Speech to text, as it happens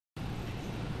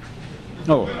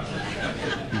Oh.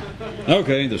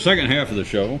 Okay, the second half of the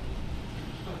show.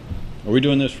 Are we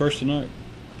doing this first tonight?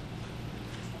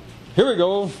 Here we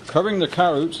go, covering the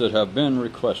Kyroots that have been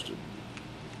requested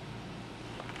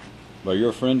by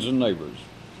your friends and neighbors.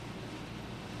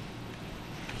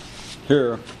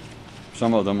 Here,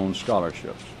 some of them on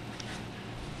scholarships.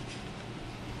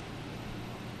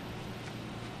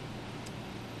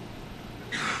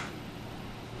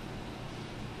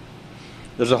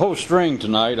 There's a whole string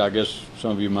tonight, I guess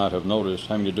some of you might have noticed,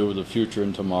 having to do with the future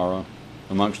and tomorrow,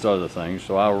 amongst other things.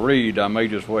 So I'll read. I may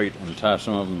just wait and tie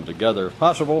some of them together if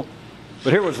possible.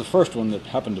 But here was the first one that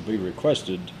happened to be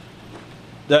requested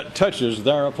that touches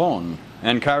thereupon.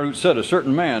 And Kyroots said, a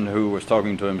certain man who was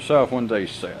talking to himself one day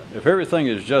said, if everything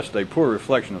is just a poor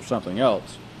reflection of something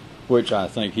else, which I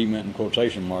think he meant in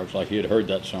quotation marks like he had heard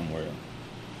that somewhere,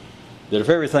 that if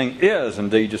everything is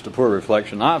indeed just a poor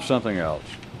reflection of something else,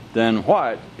 then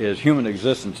what is human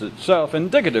existence itself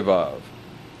indicative of?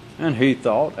 And he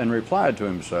thought and replied to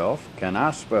himself, can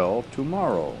I spell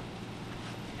tomorrow?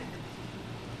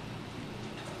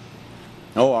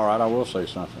 Oh, all right, I will say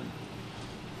something.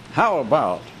 How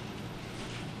about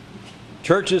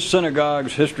churches,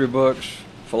 synagogues, history books,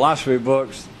 philosophy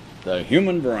books, the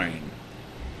human brain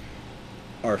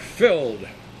are filled,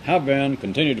 have been,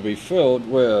 continue to be filled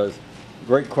with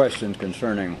great questions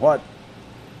concerning what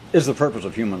is the purpose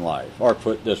of human life, or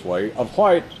put this way, of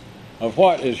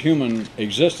what is human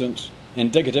existence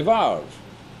indicative of.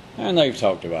 And they've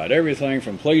talked about everything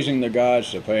from pleasing the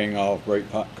gods to paying off great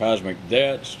cosmic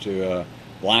debts to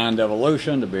blind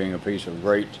evolution to being a piece of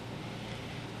great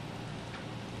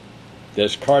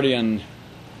Descartian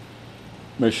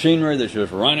machinery that's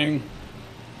just running.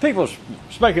 People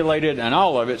speculated, and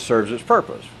all of it serves its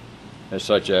purpose, as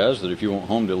such as that if you want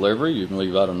home delivery, you can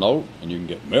leave out a note and you can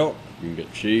get milk, you can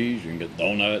get cheese, you can get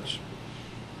donuts.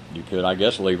 You could, I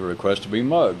guess, leave a request to be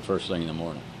mugged first thing in the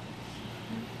morning.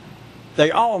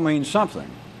 They all mean something.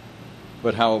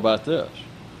 But how about this?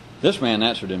 This man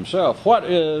answered himself, what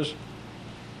is...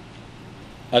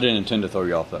 I didn't intend to throw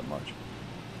you off that much.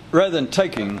 Rather than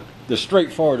taking the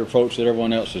straightforward approach that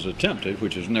everyone else has attempted,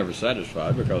 which is never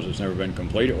satisfied because it's never been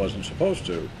complete, it wasn't supposed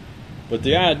to. But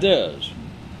the ideas,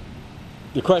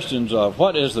 the questions of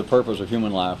what is the purpose of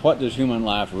human life, what does human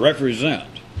life represent,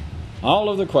 all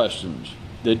of the questions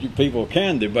that people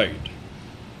can debate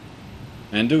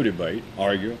and do debate,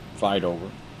 argue, fight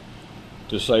over,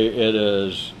 to say it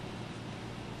is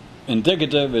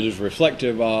indicative, it is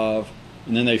reflective of,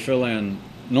 and then they fill in,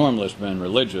 normally it's been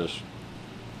religious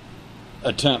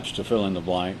attempts to fill in the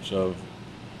blanks of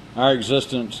our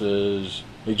existence is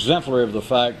exemplary of the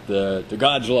fact that the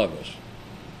gods love us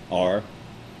or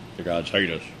the gods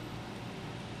hate us.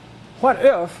 What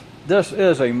if this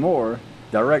is a more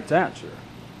direct answer?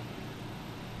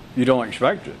 You don't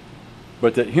expect it,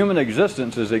 but that human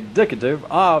existence is indicative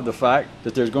of the fact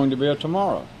that there's going to be a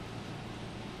tomorrow.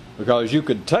 Because you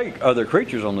could take other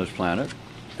creatures on this planet,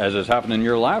 as has happened in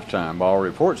your lifetime. By all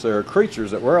reports, there are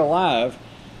creatures that were alive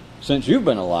since you've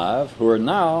been alive who are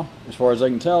now, as far as they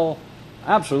can tell,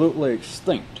 absolutely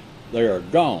extinct. They are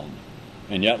gone,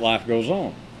 and yet life goes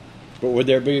on. But would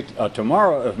there be a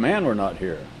tomorrow if man were not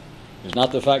here? Is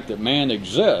not the fact that man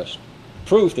exists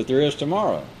proof that there is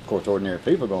tomorrow? Of course, ordinary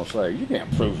people are going to say, you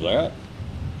can't prove that.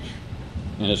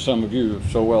 And as some of you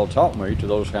have so well taught me, to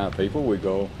those kind of people, we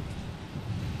go,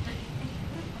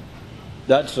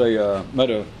 that's a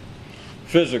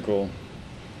metaphysical,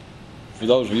 for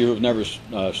those of you who have never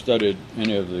studied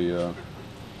any of the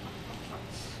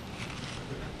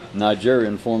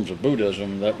Nigerian forms of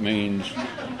Buddhism, that means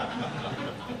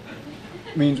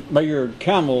may your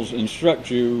camels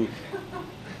instruct you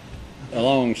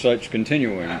along such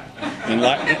continuing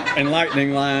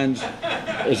enlightening lines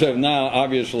as have now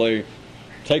obviously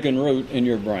taken root in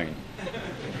your brain.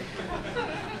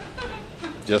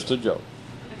 Just a joke.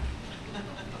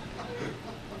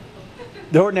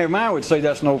 The ordinary mind would say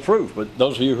that's no proof, but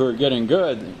those of you who are getting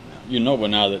good, you know by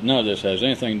now that none of this has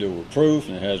anything to do with proof,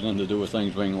 and it has nothing to do with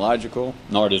things being logical,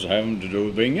 nor does it have anything to do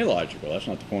with being illogical. That's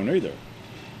not the point either.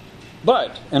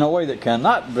 But in a way that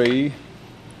cannot be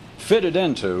fitted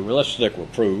into, well, let's stick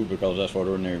with prove, because that's what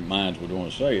ordinary minds would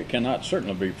want to say, it cannot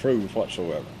certainly be proved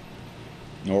whatsoever.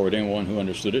 Nor would anyone who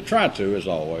understood it try to, as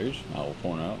always, I will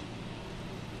point out.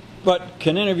 But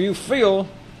can any of you feel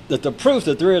that the proof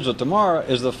that there is a tomorrow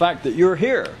is the fact that you're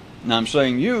here? And I'm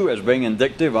saying you as being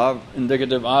indicative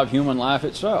of human life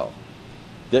itself.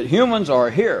 That humans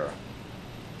are here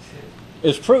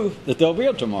is proof that there'll be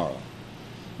a tomorrow.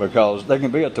 Because there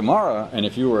can be a tomorrow, and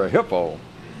if you were a hippo,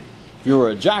 if you were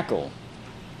a jackal,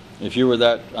 if you were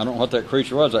that, I don't know what that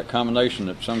creature was, that combination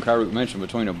that some Kyroot mentioned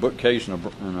between a bookcase and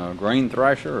a grain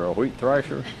thrasher or a wheat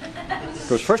thrasher.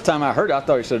 Because first time I heard it, I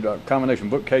thought he said a combination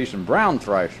bookcase and brown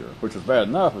thrasher, which was bad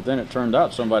enough, but then it turned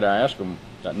out somebody, I asked him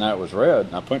that night was red,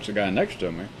 and I punched the guy next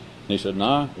to me, and he said,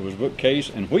 nah, it was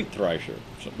bookcase and wheat thrasher.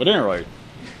 So, but anyway,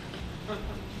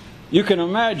 you can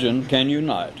imagine, can you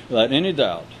not, without any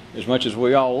doubt, as much as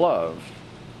we all love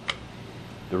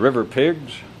the river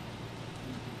pigs,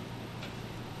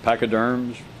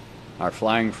 pachyderms, our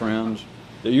flying friends,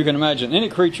 that you can imagine any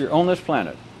creature on this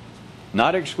planet,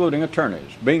 not excluding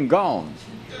attorneys, being gone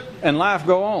and life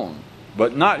go on,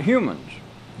 but not humans.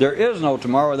 There is no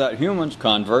tomorrow without humans,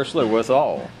 conversely with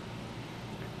all.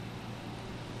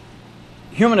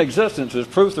 Human existence is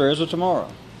proof there is a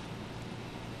tomorrow.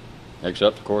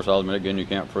 Except, of course, I'll admit again, you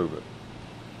can't prove it.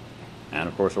 And,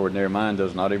 of course, ordinary mind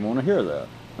does not even want to hear that.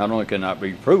 Not only can it not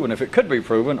be proven, if it could be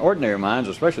proven, ordinary minds,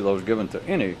 especially those given to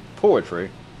any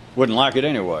poetry, wouldn't like it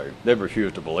anyway. They'd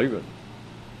refuse to believe it.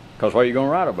 Because what are you going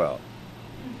to write about?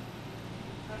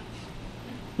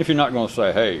 If you're not going to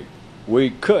say, hey, we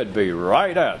could be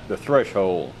right at the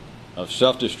threshold of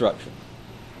self-destruction.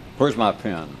 Where's my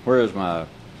pen? Where is my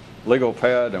legal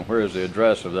pad? And where is the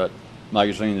address of that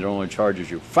magazine that only charges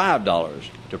you $5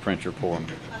 to print your poem?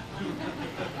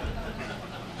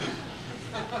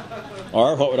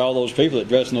 Or what would all those people that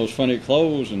dress in those funny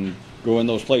clothes and go in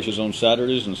those places on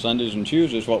Saturdays and Sundays and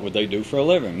Tuesdays, what would they do for a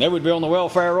living? They would be on the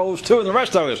welfare rolls too, and the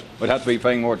rest of us would have to be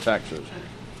paying more taxes.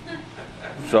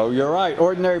 So you're right,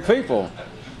 ordinary people.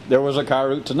 There was a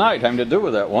Kyroot tonight having to do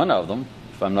with that, one of them,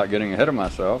 if I'm not getting ahead of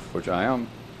myself, which I am,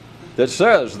 that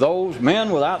says those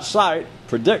men without sight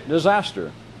predict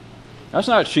disaster. That's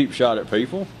not a cheap shot at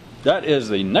people. That is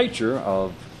the nature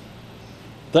of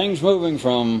things moving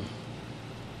from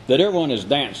that everyone is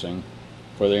dancing,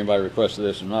 whether anybody requested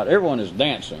this or not, everyone is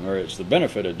dancing, or it's the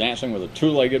benefit of dancing with a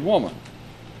two-legged woman,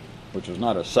 which was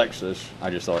not a sexist,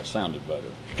 I just thought it sounded better.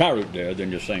 Kyroot did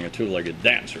than just saying a two-legged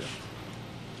dancer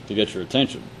to get your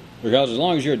attention. Because as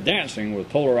long as you're dancing with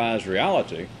polarized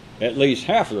reality, at least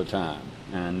half of the time,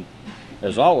 and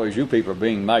as always, you people are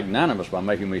being magnanimous by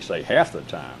making me say half the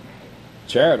time,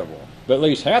 charitable, but at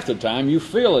least half the time you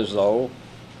feel as though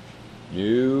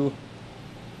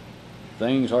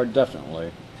things are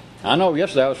definitely. I know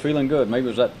yesterday I was feeling good. Maybe it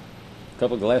was that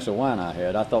couple of glasses of wine I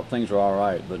had. I thought things were all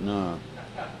right, but no.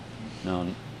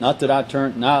 Not that I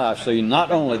turn. Now I see not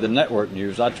only the network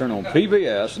news, I turn on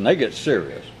PBS and they get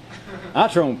serious. I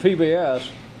turn on PBS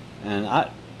and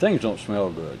things don't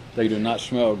smell good. They do not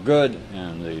smell good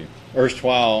in the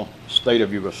erstwhile state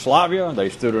of Yugoslavia. They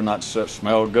still do not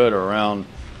smell good around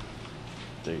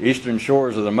the eastern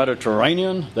shores of the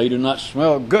Mediterranean. They do not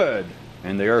smell good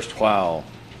in the erstwhile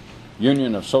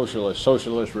Union of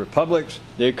Socialist Republics.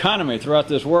 The economy throughout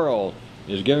this world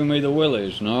is giving me the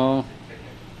willies. No,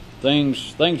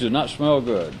 things do not smell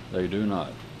good. They do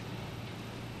not.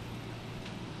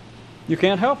 You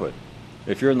can't help it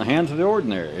if you're in the hands of the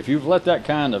ordinary. If you've let that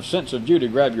kind of sense of duty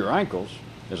grab your ankles,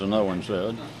 as another one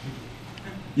said,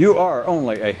 you are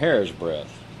only a hair's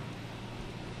breadth.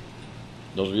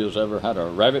 Those of you who's ever had a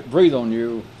rabbit breathe on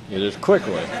you, it is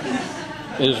quickly.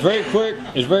 It is very quick.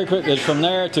 It's very quick. It's from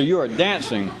there till you are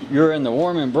dancing. You're in the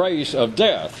warm embrace of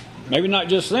death. Maybe not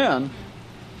just then,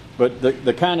 but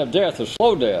the kind of death, the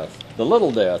slow death, the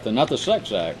little death, and not the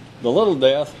sex act. The little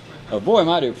death of, boy, am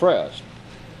I depressed.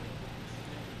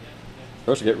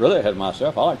 First, to get really ahead of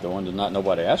myself, I like the one that not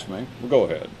nobody asked me. Well, go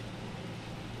ahead.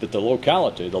 That the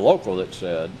locality, the local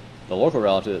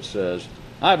reality that says,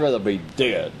 I'd rather be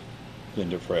dead than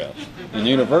depressed. And the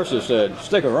university said,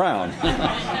 stick around.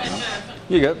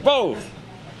 You get both,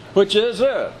 which is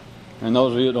it. And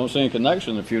those of you who don't see any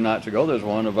connection, a few nights ago, there's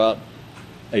one about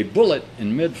a bullet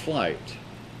in mid-flight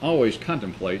always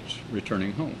contemplates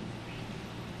returning home.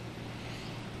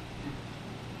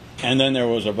 And then there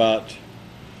was about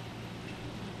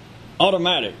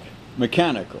automatic,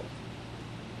 mechanical.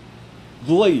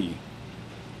 Glee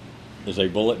is a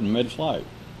bullet in mid-flight.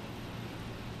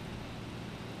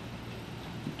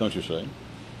 Don't you see?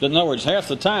 In other words, half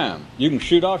the time you can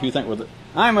shoot off, you think, well,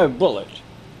 I'm a bullet.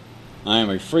 I am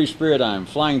a free spirit. I am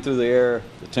flying through the air.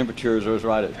 The temperature is just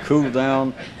right. It's cooled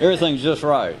down. Everything's just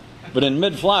right. But in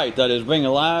mid-flight, that is being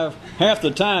alive, half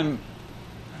the time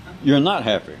you're not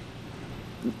happy.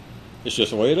 It's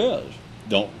just the way it is.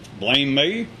 Don't blame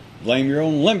me. Blame your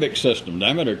own limbic system,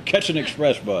 damn it, or catch an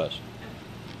express bus.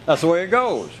 That's the way it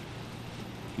goes.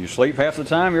 You sleep half the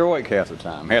time, you're awake half the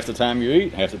time. Half the time you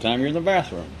eat, half the time you're in the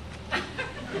bathroom.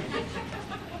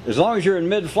 As long as you're in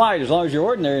mid-flight, as long as you're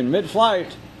ordinary in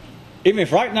mid-flight, even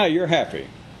if right now you're happy,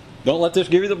 don't let this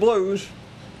give you the blues.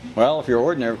 Well, if you're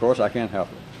ordinary, of course, I can't help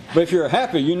it. But if you're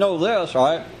happy, you know this, all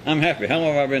right? I'm happy. How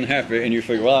long have I been happy? And you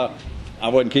figure, well, I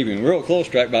wasn't keeping real close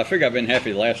track, but I figure I've been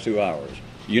happy the last 2 hours.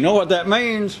 You know what that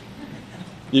means?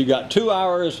 You got 2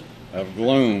 hours of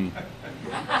gloom.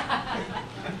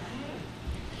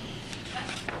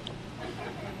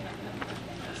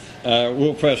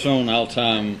 We'll press on our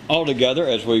time all together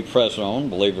as we press on,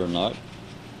 believe it or not.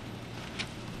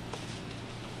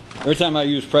 Every time I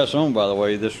use press on, by the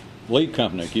way, this lead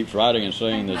company keeps writing and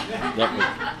saying that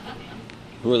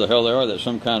who the hell they are, that's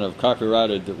some kind of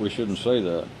copyrighted, that we shouldn't say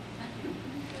that.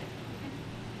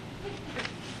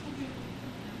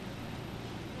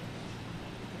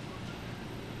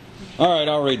 All right,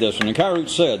 I'll read this one. And Kyroots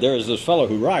said, there is this fellow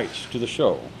who writes to the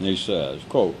show, and he says,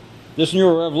 quote, this New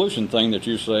Revolution thing that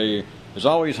you say is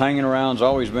always hanging around, has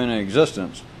always been in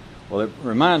existence. Well, it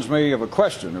reminds me of a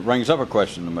question. It brings up a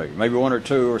question to me. Maybe one or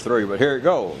two or three, but here it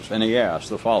goes. And he asks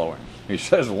the following. He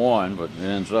says one, but it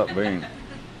ends up being,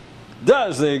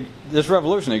 does this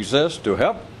revolution exist to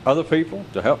help other people,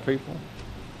 to help people?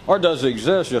 Or does it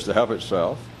exist just to help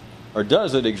itself? Or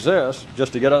does it exist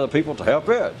just to get other people to help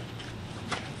it?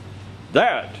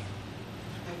 That.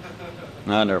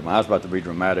 No, never mind. I was about to be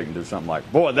dramatic and do something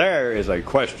like, boy, there is a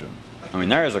question. I mean,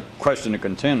 there is a question to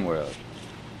contend with.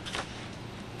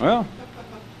 Well,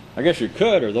 I guess you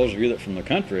could, or those of you that are from the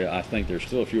country, I think there's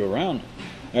still a few around.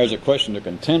 There's a question to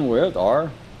contend with,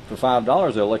 or for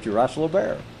 $5 they'll let you wrestle a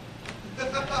bear.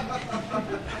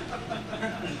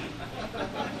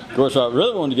 Of course, if I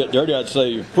really wanted to get dirty, I'd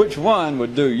say, which one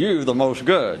would do you the most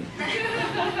good?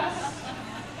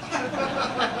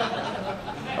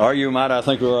 Or you might, I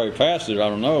think we already passed it, I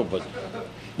don't know, but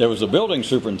there was a building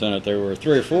superintendent. There were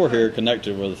 3 or 4 here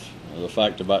connected with the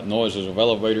fact about noises of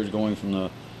elevators going from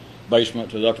the basement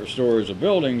to the upper stories of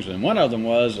buildings, and one of them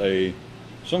was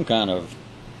some kind of,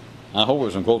 I hope it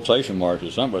was in quotation marks or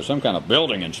something, but some kind of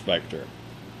building inspector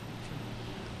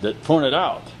that pointed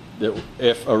out that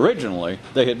if originally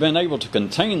they had been able to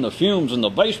contain the fumes in the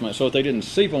basement so that they didn't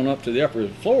seep on up to the upper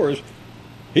floors,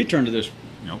 he turned to this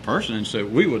person and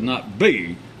said, we would not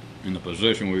be in the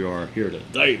position we are here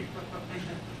today.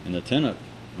 And the tenant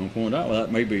pointed out, well,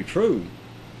 that may be true,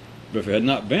 but if it had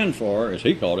not been for, as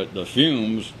he called it, the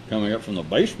fumes coming up from the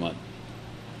basement,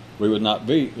 we would not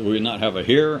have it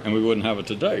here, and we wouldn't have it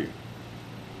today.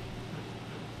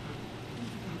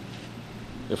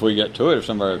 If we get to it, if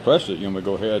somebody requests it, we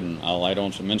go ahead and I'll light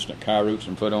on some instant Kyroots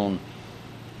and put on,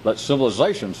 let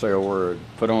civilization say a word,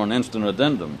 put on an instant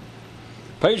addendum.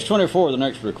 Page 24, the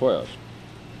next request.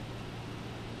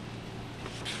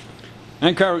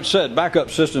 And Kyroots said,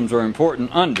 backup systems are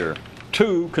important under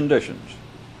 2 conditions: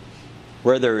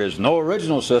 where there is no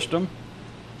original system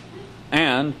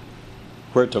and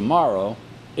where tomorrow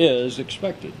is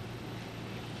expected.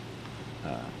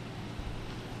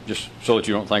 Just so that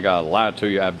you don't think I lied to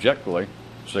you abjectly.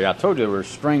 See, I told you there were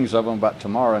strings of them about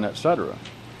tomorrow and etc.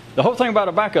 The whole thing about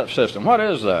a backup system, what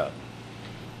is that?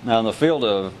 Now, in the field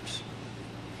of,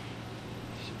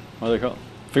 what do they call it?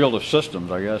 Field of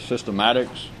systems, I guess,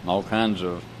 systematics, all kinds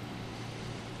of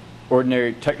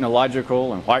ordinary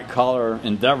technological and white-collar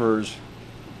endeavors,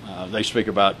 they speak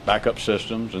about backup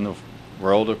systems in the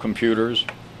world of computers.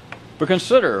 But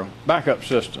consider backup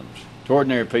systems to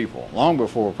ordinary people, long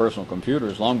before personal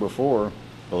computers, long before,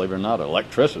 believe it or not,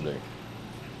 electricity.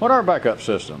 What are backup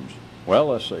systems? Well,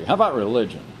 let's see. How about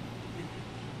religion?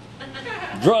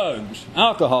 Drugs,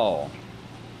 alcohol.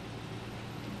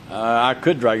 I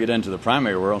could drag it into the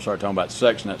primary world and start talking about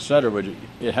sex and etc., but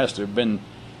it has to have been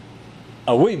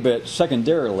a wee bit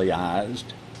secondaryized,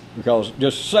 because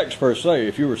just sex per se,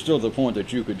 if you were still to the point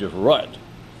that you could just rut,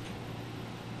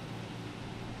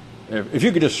 if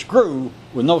you could just screw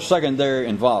with no secondary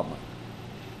involvement,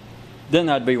 then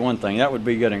that'd be one thing. That would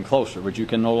be getting closer, but you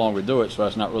can no longer do it, so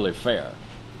that's not really fair.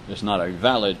 It's not a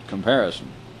valid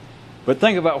comparison. But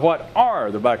think about what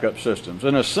are the backup systems.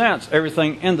 In a sense,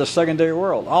 everything in the secondary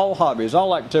world, all hobbies,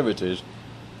 all activities,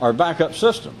 are backup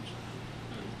systems.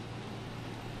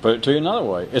 Put it to you another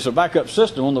way. It's a backup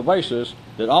system on the basis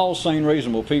that all sane,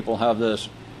 reasonable people have this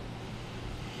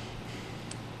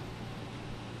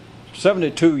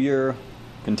 72-year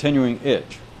continuing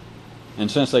itch. And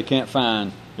since they can't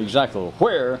find exactly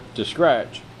where to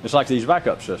scratch, it's like these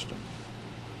backup systems.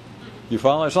 You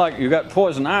follow? It's like you got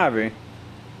poison ivy,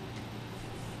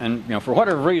 and for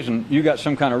whatever reason, you got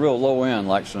some kind of real low end,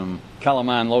 like some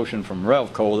calamine lotion from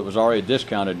Revco that was already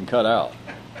discounted and cut out.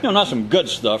 Not some good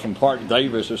stuff from Park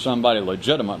Davis or somebody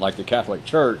legitimate like the Catholic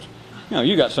Church.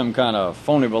 You got some kind of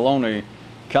phony baloney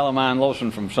calamine lotion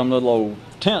from some little old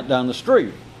tent down the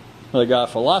street. They got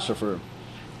a philosopher.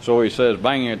 So he says,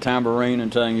 banging a tambourine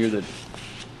and telling you that,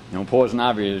 poison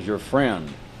ivy is your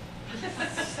friend.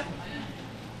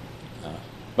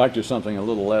 back to something a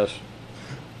little less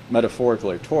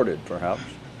metaphorically torted, perhaps.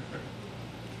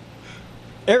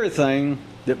 Everything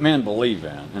that men believe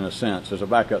in a sense, is a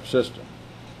backup system.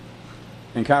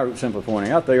 And Kyroots simply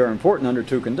pointing out they are important under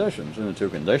two conditions. And the two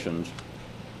conditions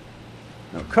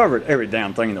covered every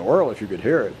damn thing in the world if you could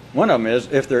hear it. One of them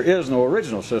is if there is no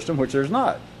original system, which there's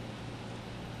not.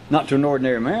 Not to an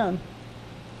ordinary man.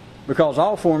 Because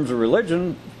all forms of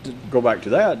religion, to go back to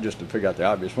that, just to pick out the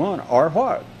obvious one, are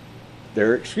what?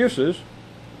 They're excuses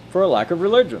for a lack of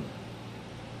religion.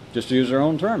 Just to use their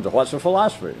own terms. What's a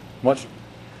philosophy? What's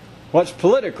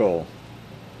political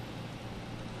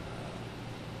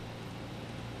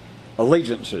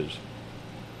allegiances?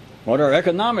 What are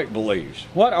economic beliefs?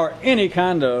 What are any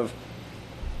kind of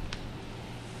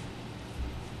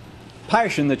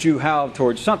passion that you have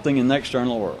towards something in the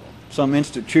external world? Some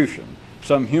institution,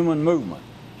 some human movement,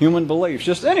 human beliefs,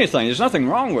 just anything. There's nothing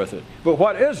wrong with it. But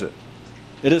what is it?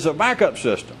 It is a backup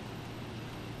system.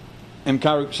 And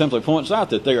Kyroots simply points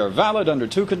out that they are valid under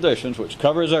two conditions, which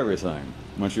covers everything,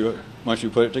 once you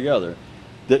put it together.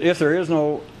 That if there is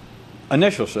no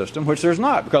initial system, which there's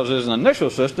not, because there's an initial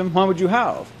system, why would you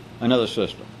have another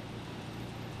system?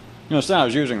 So I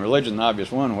was using religion, the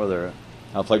obvious one, whether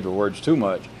I played with words too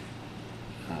much.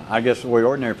 I guess the way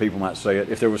ordinary people might say it,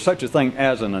 if there was such a thing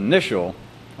as an initial,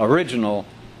 original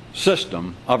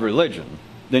system of religion,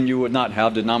 then you would not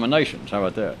have denominations. How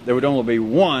about that? There would only be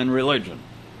one religion.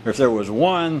 If there was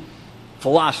one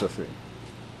philosophy,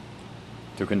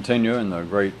 to continue in the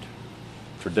great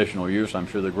traditional use, I'm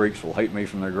sure the Greeks will hate me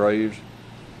from their graves,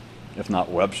 if not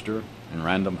Webster and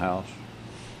Random House,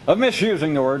 of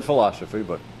misusing the word philosophy,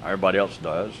 but everybody else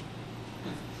does.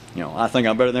 I think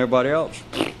I'm better than everybody else.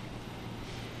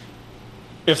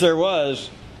 If there was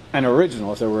an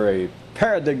original, if there were a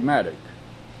paradigmatic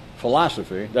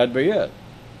philosophy, that'd be it.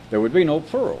 There would be no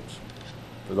plurals.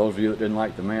 For those of you that didn't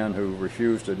like the man who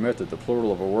refused to admit that the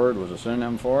plural of a word was a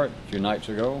synonym for it a few nights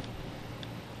ago,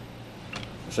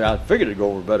 see, I figured it'd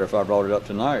go over better if I brought it up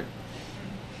tonight.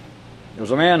 It was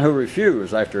a man who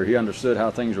refused, after he understood how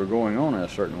things were going on in a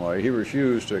certain way, he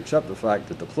refused to accept the fact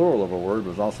that the plural of a word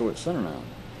was also its synonym.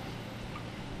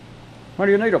 Why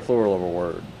do you need a plural of a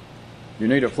word? You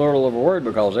need a plural of a word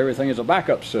because everything is a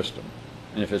backup system.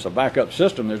 And if it's a backup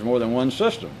system, there's more than one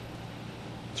system.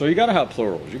 So you got to have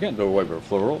plurals. You can't do away with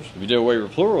plurals. If you do away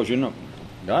with plurals, you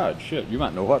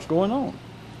might know what's going on.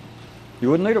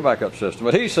 You wouldn't need a backup system.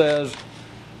 But he says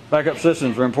backup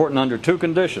systems are important under two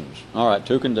conditions. All right,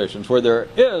 two conditions. Where there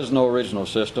is no original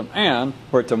system and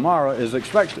where tomorrow is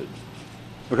expected.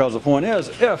 Because the point is,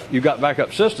 if you've got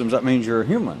backup systems, that means you're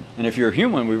human. And if you're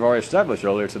human, we've already established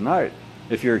earlier tonight,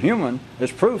 if you're human,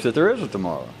 it's proof that there is a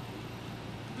tomorrow.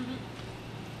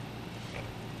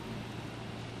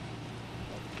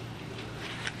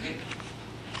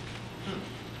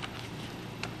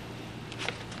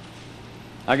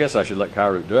 I guess I should let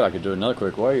Kyroots do it. I could do it another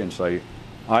quick way and say,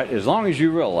 all right, as long as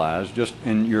you realize, just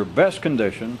in your best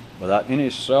condition, without any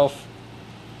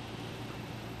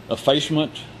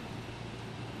self-effacement,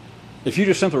 if you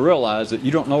just simply realize that you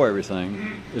don't know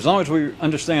everything, as long as we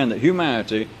understand that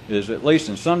humanity is, at least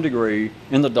in some degree,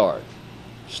 in the dark,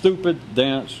 stupid,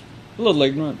 dense, a little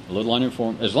ignorant, a little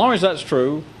uninformed, as long as that's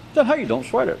true, then hey, don't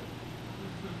sweat it.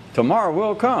 Tomorrow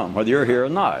will come, whether you're here or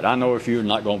not. I know if you're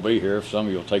not going to be here, some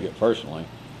of you will take it personally.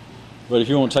 But if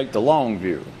you want to take the long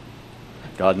view,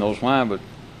 God knows why, but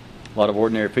a lot of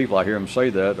ordinary people, I hear them say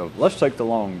that, let's take the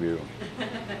long view.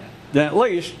 Then at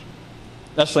least,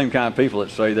 that's the same kind of people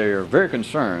that say they are very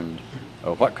concerned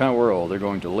of what kind of world they're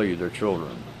going to leave their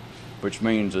children, which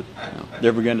means that they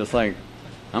begin to think,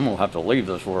 I'm going to have to leave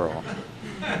this world.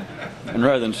 And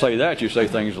rather than say that, you say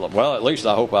things like, well, at least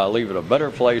I hope I leave it a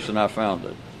better place than I found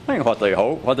it. I think what they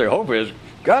hope. What they hope is,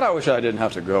 God, I wish I didn't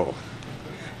have to go.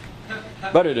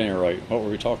 But at any rate, what were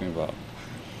we talking about?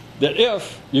 That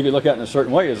if you could look at it in a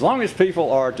certain way, as long as people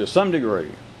are to some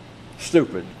degree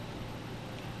stupid,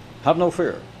 have no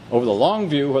fear. Over the long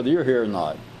view, whether you're here or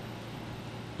not,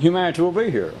 humanity will be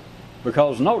here.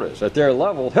 Because notice, at their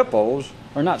level, hippos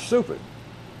are not stupid.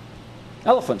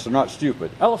 Elephants are not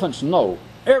stupid. Elephants know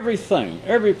everything,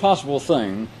 every possible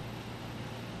thing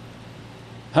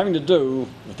having to do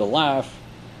with the life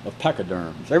of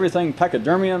pachyderms. Everything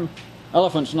pachydermian,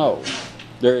 elephants know.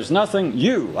 There is nothing,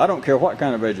 I don't care what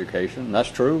kind of education,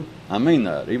 that's true, I mean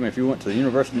that. Even if you went to the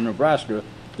University of Nebraska,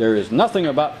 there is nothing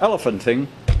about elephanting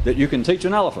that you can teach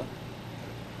an elephant.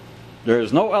 There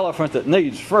is no elephant that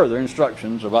needs further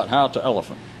instructions about how to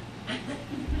elephant.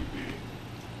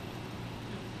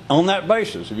 On that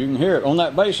basis, if you can hear it, on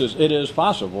that basis, it is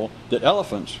possible that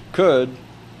elephants could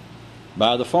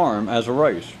buy the farm as a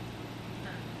race.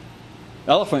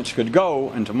 Elephants could go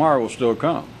and tomorrow will still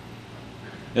come.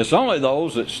 It's only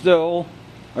those that still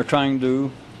are trying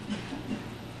to,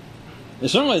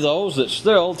 it's only those that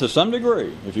still, to some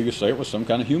degree, if you could say it with some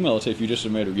kind of humility, if you just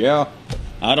admitted, yeah,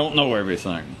 I don't know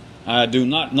everything. I do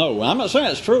not know. I'm not saying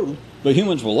it's true, but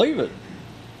humans believe it,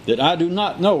 that I do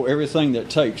not know everything that it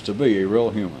takes to be a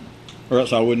real human, or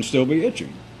else I wouldn't still be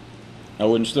itching. I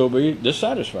wouldn't still be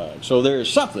dissatisfied. So there is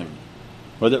something,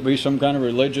 whether it be some kind of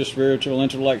religious, spiritual,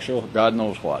 intellectual, God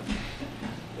knows what.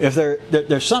 If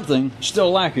there's something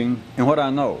still lacking in what I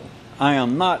know, I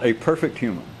am not a perfect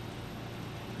human.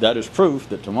 That is proof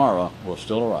that tomorrow will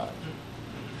still arrive.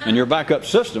 And your backup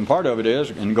system, part of it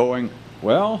is in going,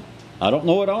 well, I don't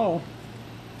know it all.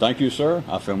 Thank you, sir.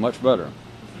 I feel much better.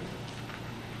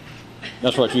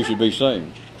 That's what you should be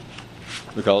saying.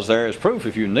 Because there is proof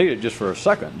if you need it just for a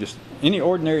second. Just any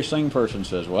ordinary sane person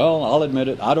says, well, I'll admit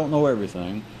it, I don't know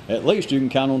everything. At least you can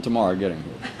count on tomorrow getting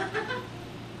here.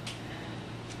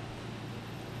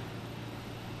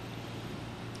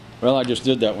 Well, I just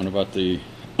did that one about the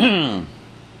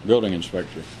building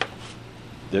inspector.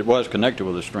 It was connected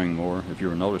with a string more, if you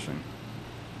were noticing.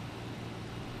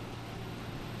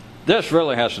 This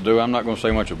really has to do, I'm not going to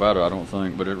say much about it, I don't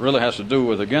think, but it really has to do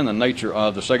with, again, the nature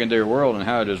of the secondary world and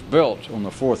how it is built on the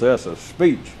fourth S of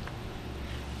speech.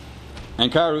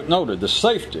 And Kyroots noted the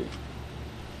safety,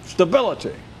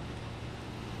 stability.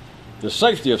 The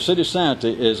safety of city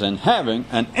sanity is in having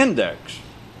an index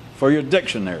for your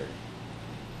dictionary.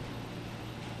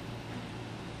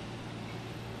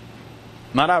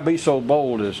 Might I be so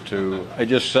bold as to, it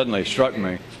just suddenly struck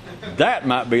me, that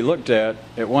might be looked at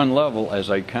one level as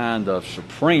a kind of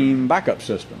supreme backup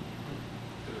system.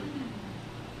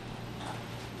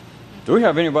 Do we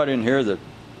have anybody in here that,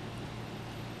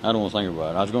 I don't want to think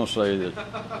about it, I was going to say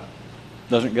that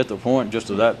doesn't get the point just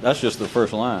to that, that's just the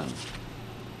first line.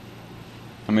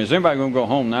 I mean, is anybody going to go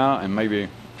home now and maybe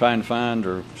try and find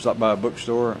or stop by a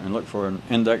bookstore and look for an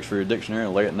index for your dictionary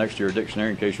and lay it next to your dictionary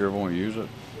in case you ever want to use it?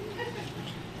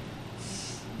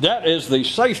 That is the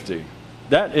safety.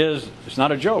 That is, it's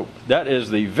not a joke. That is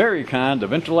the very kind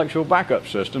of intellectual backup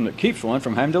system that keeps one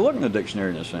from having to look in the dictionary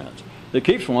in a sense. That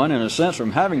keeps one, in a sense,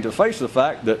 from having to face the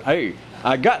fact that, hey,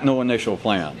 I got no initial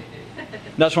plan.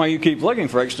 That's why you keep looking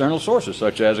for external sources,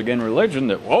 such as, again, religion,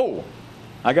 that, whoa,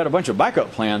 I got a bunch of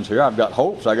backup plans here. I've got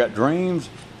hopes. I got dreams.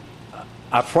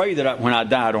 I pray that when I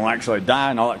die, I don't actually die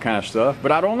and all that kind of stuff,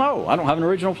 but I don't know. I don't have an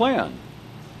original plan.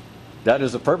 That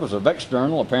is the purpose of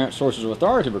external apparent sources of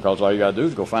authority, because all you got to do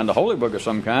is go find a holy book of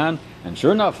some kind, and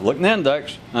sure enough, look in the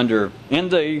index under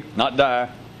ND, not die,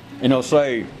 and it'll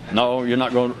say, no, you're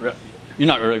not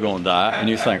really going to die, and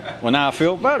you think, well, now I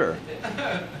feel better.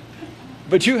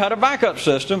 But you had a backup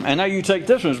system, and now you take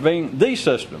this one as being the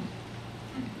system.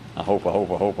 I hope.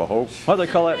 What do they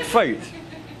call that? Faith.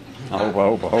 I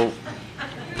hope.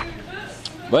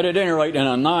 But at any rate, in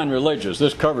a non-religious,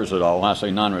 this covers it all. When I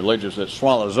say non-religious, it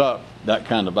swallows up that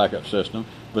kind of backup system.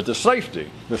 But the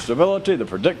safety, the stability, the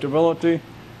predictability,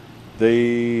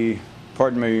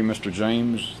 pardon me, Mr.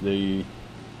 James, the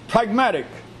pragmatic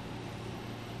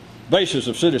basis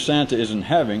of city sanity is in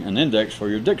having an index for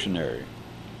your dictionary.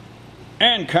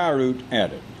 And Kyroots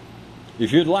added,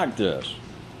 if you'd like this,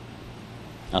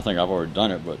 I think I've already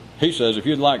done it, but he says if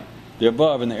you'd like the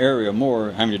above in the area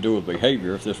more having to do with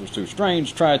behavior, if this was too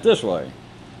strange, try it this way.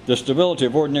 The stability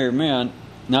of ordinary men,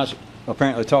 now it's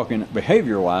apparently talking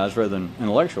behavior-wise rather than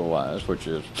intellectual-wise, which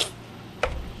is,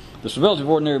 the stability of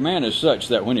ordinary man is such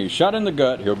that when he's shot in the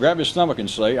gut, he'll grab his stomach and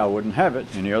say, I wouldn't have it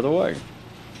any other way.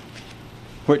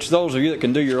 Which those of you that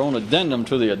can do your own addendum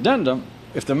to the addendum,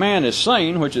 if the man is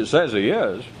sane, which it says he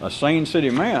is, a sane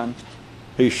city man,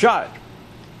 he's shot.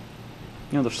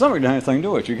 You know, the stomach doesn't have anything to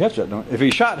do with it. You catch that, don't you? If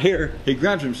he's shot here, he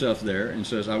grabs himself there and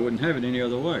says, I wouldn't have it any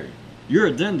other way. Your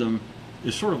addendum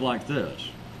is sort of like this,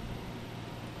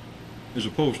 as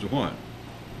opposed to what?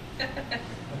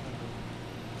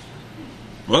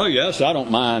 Well, yes, I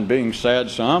don't mind being sad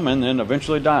some and then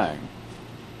eventually dying.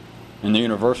 And the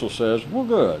universal says, well,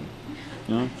 good.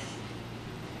 You know?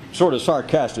 Sort of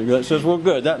sarcastic. It says, well,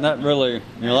 good. That really, you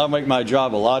know, that'll make my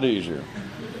job a lot easier.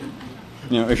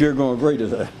 You know, if you're going to agree to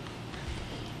that.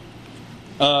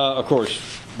 Of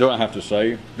course, do I have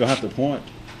to point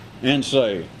and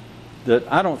say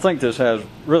that I don't think this has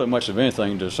really much of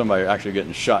anything to somebody actually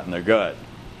getting shot in the gut.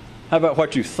 How about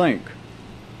what you think?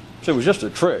 So it was just a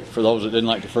trick for those that didn't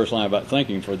like the first line about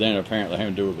thinking, for then apparently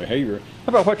having to do with behavior. How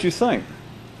about what you think?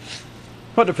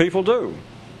 What do people do?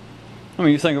 I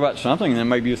mean, you think about something and then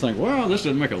maybe you think, well, this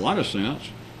doesn't make a lot of sense.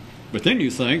 But then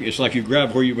you think, it's like you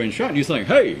grab where you've been shot and you think,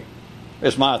 hey,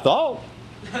 it's my thought.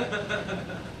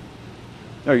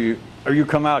 Or you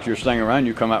come out, you're staying around,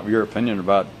 you come out with your opinion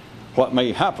about what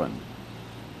may happen.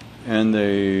 And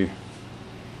the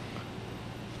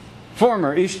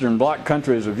former Eastern Bloc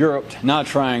countries of Europe,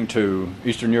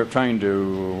 Eastern Europe trying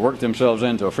to work themselves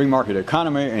into a free market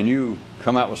economy, and you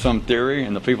come out with some theory,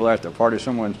 and the people at the party,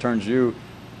 someone turns to you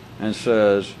and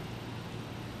says,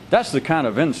 that's the kind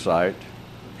of insight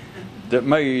that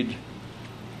made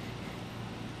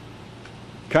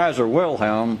Kaiser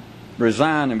Wilhelm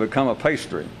resign and become a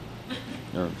pastry.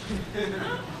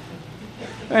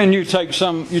 And you take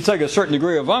a certain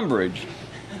degree of umbrage.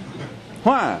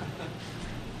 Why?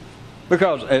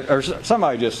 Because, or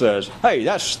somebody just says, hey,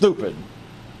 that's stupid.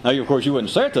 Now, of course, you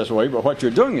wouldn't say it this way, but what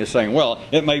you're doing is saying, well,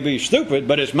 it may be stupid,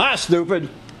 but it's my stupid.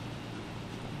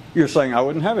 You're saying I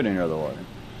wouldn't have it any other way.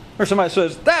 Or somebody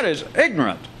says, that is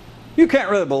ignorant. You can't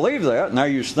really believe that. Now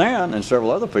you stand, and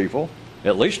several other people,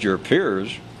 at least your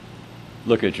peers,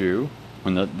 look at you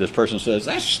when this person says,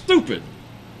 that's stupid.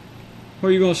 What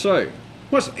are you going to say?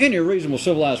 What's any reasonable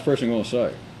civilized person going to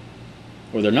say?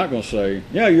 Well, they're not going to say,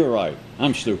 yeah, you're right,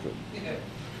 I'm stupid.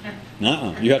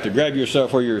 Nuh-uh. You have to grab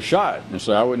yourself where you're shot and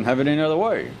say, I wouldn't have it any other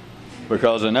way.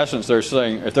 Because in essence,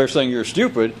 if they're saying you're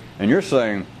stupid, and you're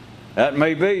saying, that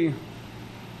may be,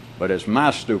 but it's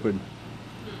my stupid.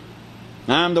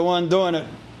 I'm the one doing it.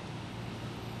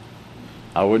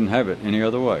 I wouldn't have it any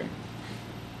other way.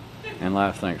 And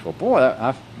life thinks, well, boy,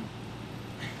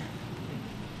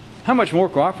 how much more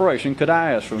cooperation could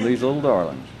I ask from these little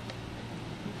darlings?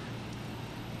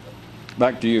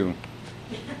 Back to you.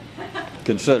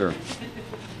 Consider.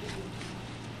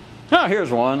 Now,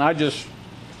 here's one. And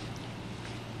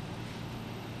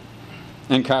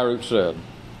Kyroots said,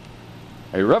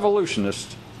 a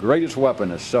revolutionist's greatest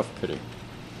weapon is self-pity.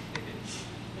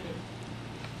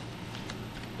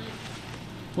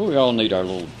 Well, we all need our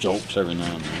little jokes every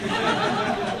now and then.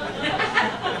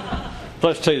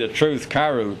 Let's tell you the truth,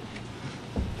 Kyroot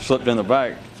slipped in the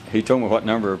back. He told me what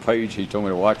number of page he told me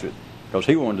to watch it, because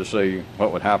he wanted to see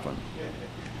what would happen.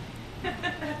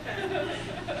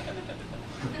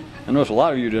 I noticed a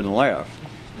lot of you didn't laugh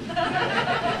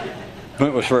when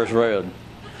it was first read.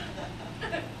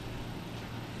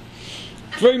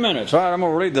 3 minutes. All right, I'm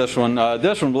going to read this one.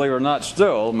 This one, believe it or not,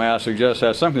 still, may I suggest,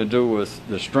 has something to do with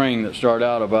the string that started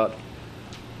out about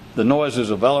the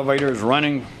noises of elevators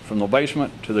running from the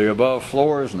basement to the above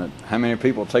floors, and how many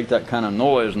people take that kind of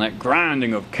noise and that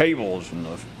grinding of cables and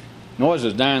the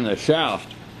noises down the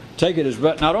shaft, take it as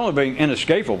not only being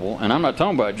inescapable, and I'm not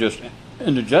talking about just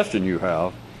indigestion you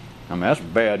have. I mean, that's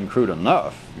bad and crude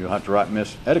enough. You'll have to write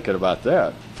Miss Etiquette about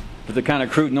that. But the kind of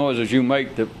crude noises you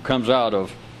make that comes out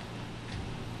of,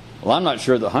 well, I'm not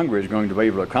sure that Hungary is going to be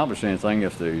able to accomplish anything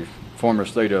if the former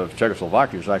state of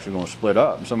Czechoslovakia is actually going to split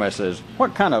up. And somebody says,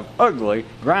 what kind of ugly,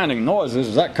 grinding noises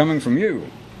is that coming from you?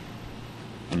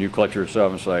 And you clutch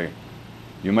yourself and say,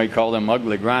 you may call them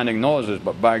ugly, grinding noises,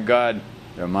 but by God,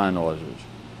 they're my noises.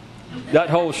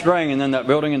 That whole string, and then that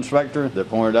building inspector that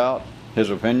pointed out his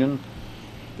opinion,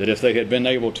 that if they had been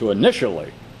able to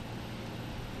initially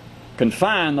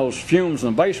confine those fumes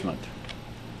in the basement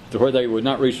to where they would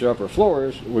not reach the upper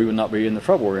floors, we would not be in the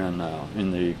trouble we're in now.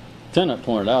 And the tenant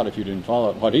pointed out, if you didn't follow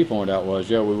it, what he pointed out was,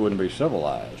 yeah, we wouldn't be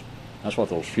civilized. That's what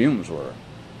those fumes were.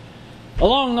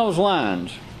 Along those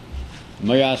lines,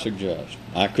 may I suggest,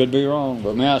 I could be wrong,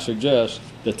 but may I suggest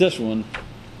that this one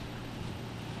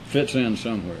fits in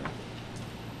somewhere.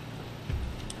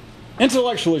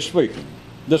 Intellectually speaking,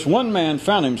 this one man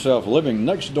found himself living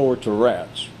next door to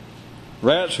rats.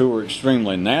 Rats who were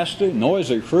extremely nasty,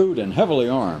 noisy, crude, and heavily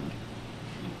armed.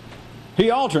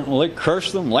 He alternately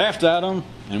cursed them, laughed at them,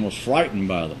 and was frightened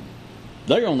by them.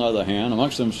 They, on the other hand,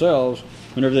 amongst themselves,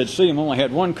 whenever they'd see him, only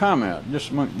had one comment.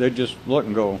 They'd just look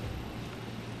and go,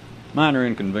 minor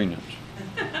inconvenience.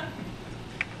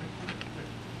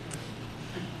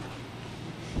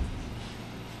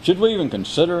 Should we even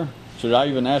consider, should I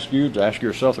even ask you to ask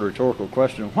yourself the rhetorical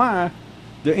question, why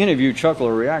do any of you chuckle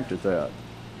or react at that?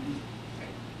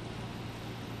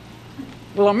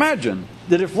 Well, imagine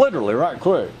that if literally, right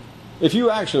quick, if you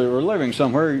actually were living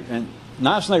somewhere in a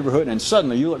nice neighborhood and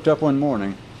suddenly you looked up one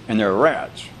morning and there are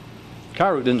rats.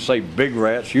 Kyroots didn't say big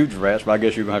rats, huge rats, but I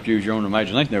guess you're going to have to use your own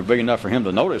imagination. They're big enough for him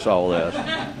to notice all this.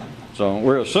 So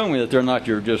we're assuming that they're not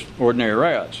your just ordinary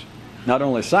rats. Not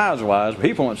only size-wise, but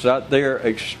he points out they're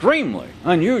extremely,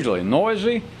 unusually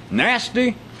noisy,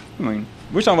 nasty. I mean,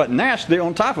 we're talking about nasty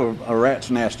on top of a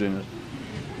rat's nastiness.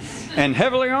 And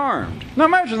heavily armed. Now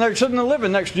imagine they're sitting and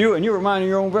living next to you and you were minding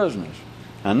your own business.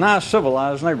 A nice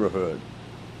civilized neighborhood.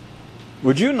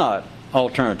 Would you not,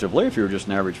 alternatively, if you were just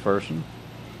an average person,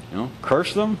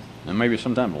 curse them and maybe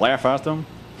sometimes laugh at them?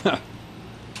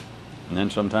 And then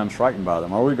sometimes frightened by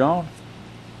them. Are we gone?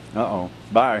 Uh-oh.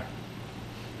 Bye.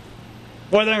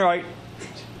 Well, then, right.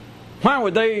 Why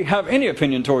would they have any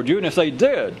opinion toward you? And if they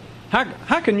did,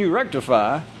 how can you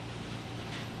rectify?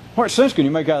 What sense can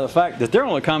you make out of the fact that their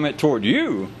only comment toward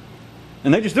you,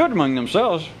 and they just do it among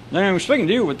themselves, they're not even speaking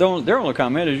to you, but their only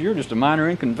comment is you're just a minor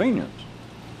inconvenience.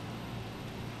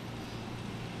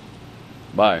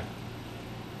 Bye.